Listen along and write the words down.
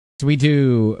We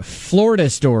do Florida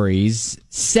stories,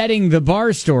 setting the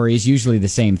bar stories, usually the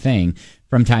same thing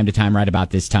from time to time, right about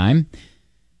this time.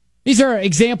 These are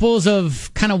examples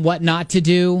of kind of what not to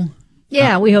do.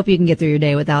 Yeah, we hope you can get through your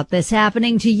day without this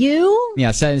happening to you.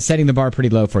 Yeah, setting the bar pretty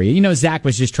low for you. You know, Zach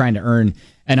was just trying to earn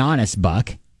an honest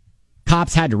buck.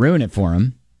 Cops had to ruin it for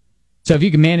him. So if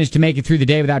you can manage to make it through the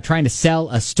day without trying to sell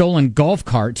a stolen golf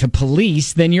cart to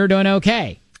police, then you're doing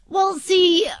okay. Well,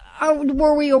 see,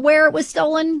 were we aware it was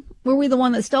stolen? Were we the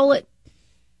one that stole it?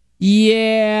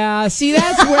 Yeah, see,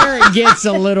 that's where it gets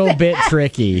a little bit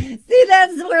tricky. See,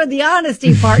 that's where the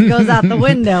honesty part goes out the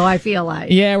window, I feel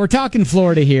like. Yeah, we're talking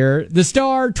Florida here. The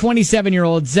star,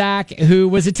 27-year-old Zach, who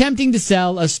was attempting to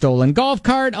sell a stolen golf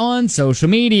cart on social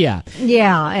media.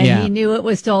 Yeah, and he knew it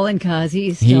was stolen because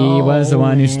he stole it. He was the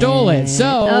one who stole it.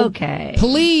 So, okay.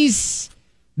 Police,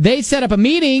 they set up a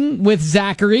meeting with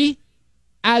Zachary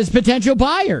as potential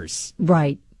buyers.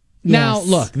 Right. Now, Yes.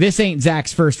 look, this ain't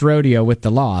Zach's first rodeo with the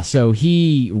law. So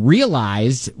he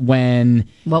realized when...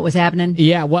 What was happening?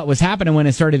 Yeah, what was happening when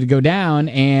it started to go down.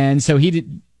 And so he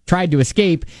tried to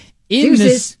escape in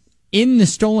the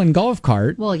stolen golf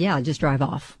cart. Well, yeah, just drive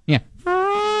off. Yeah.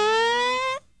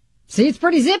 See, it's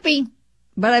pretty zippy.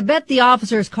 But I bet the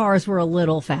officers' cars were a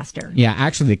little faster. Yeah,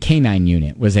 actually, the canine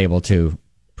unit was able to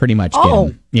pretty much get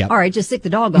him. Yeah. All right, just stick the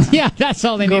dog on him. Yeah, that's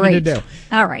all they needed to do.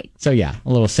 All right. So, yeah, a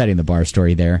little setting the bar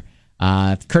story there.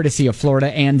 Courtesy of Florida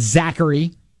and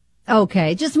Zachary.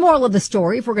 Okay, just moral of the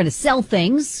story. If we're going to sell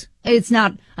things, it's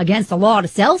not against the law to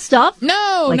sell stuff.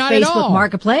 No, like not Facebook at all.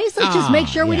 Marketplace. Let's just make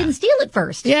sure we didn't steal it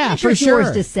first. Yeah, make sure for it's sure.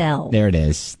 yours to sell. There it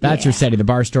is. That's your setting the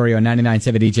bar story on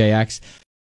 99.7 DJX.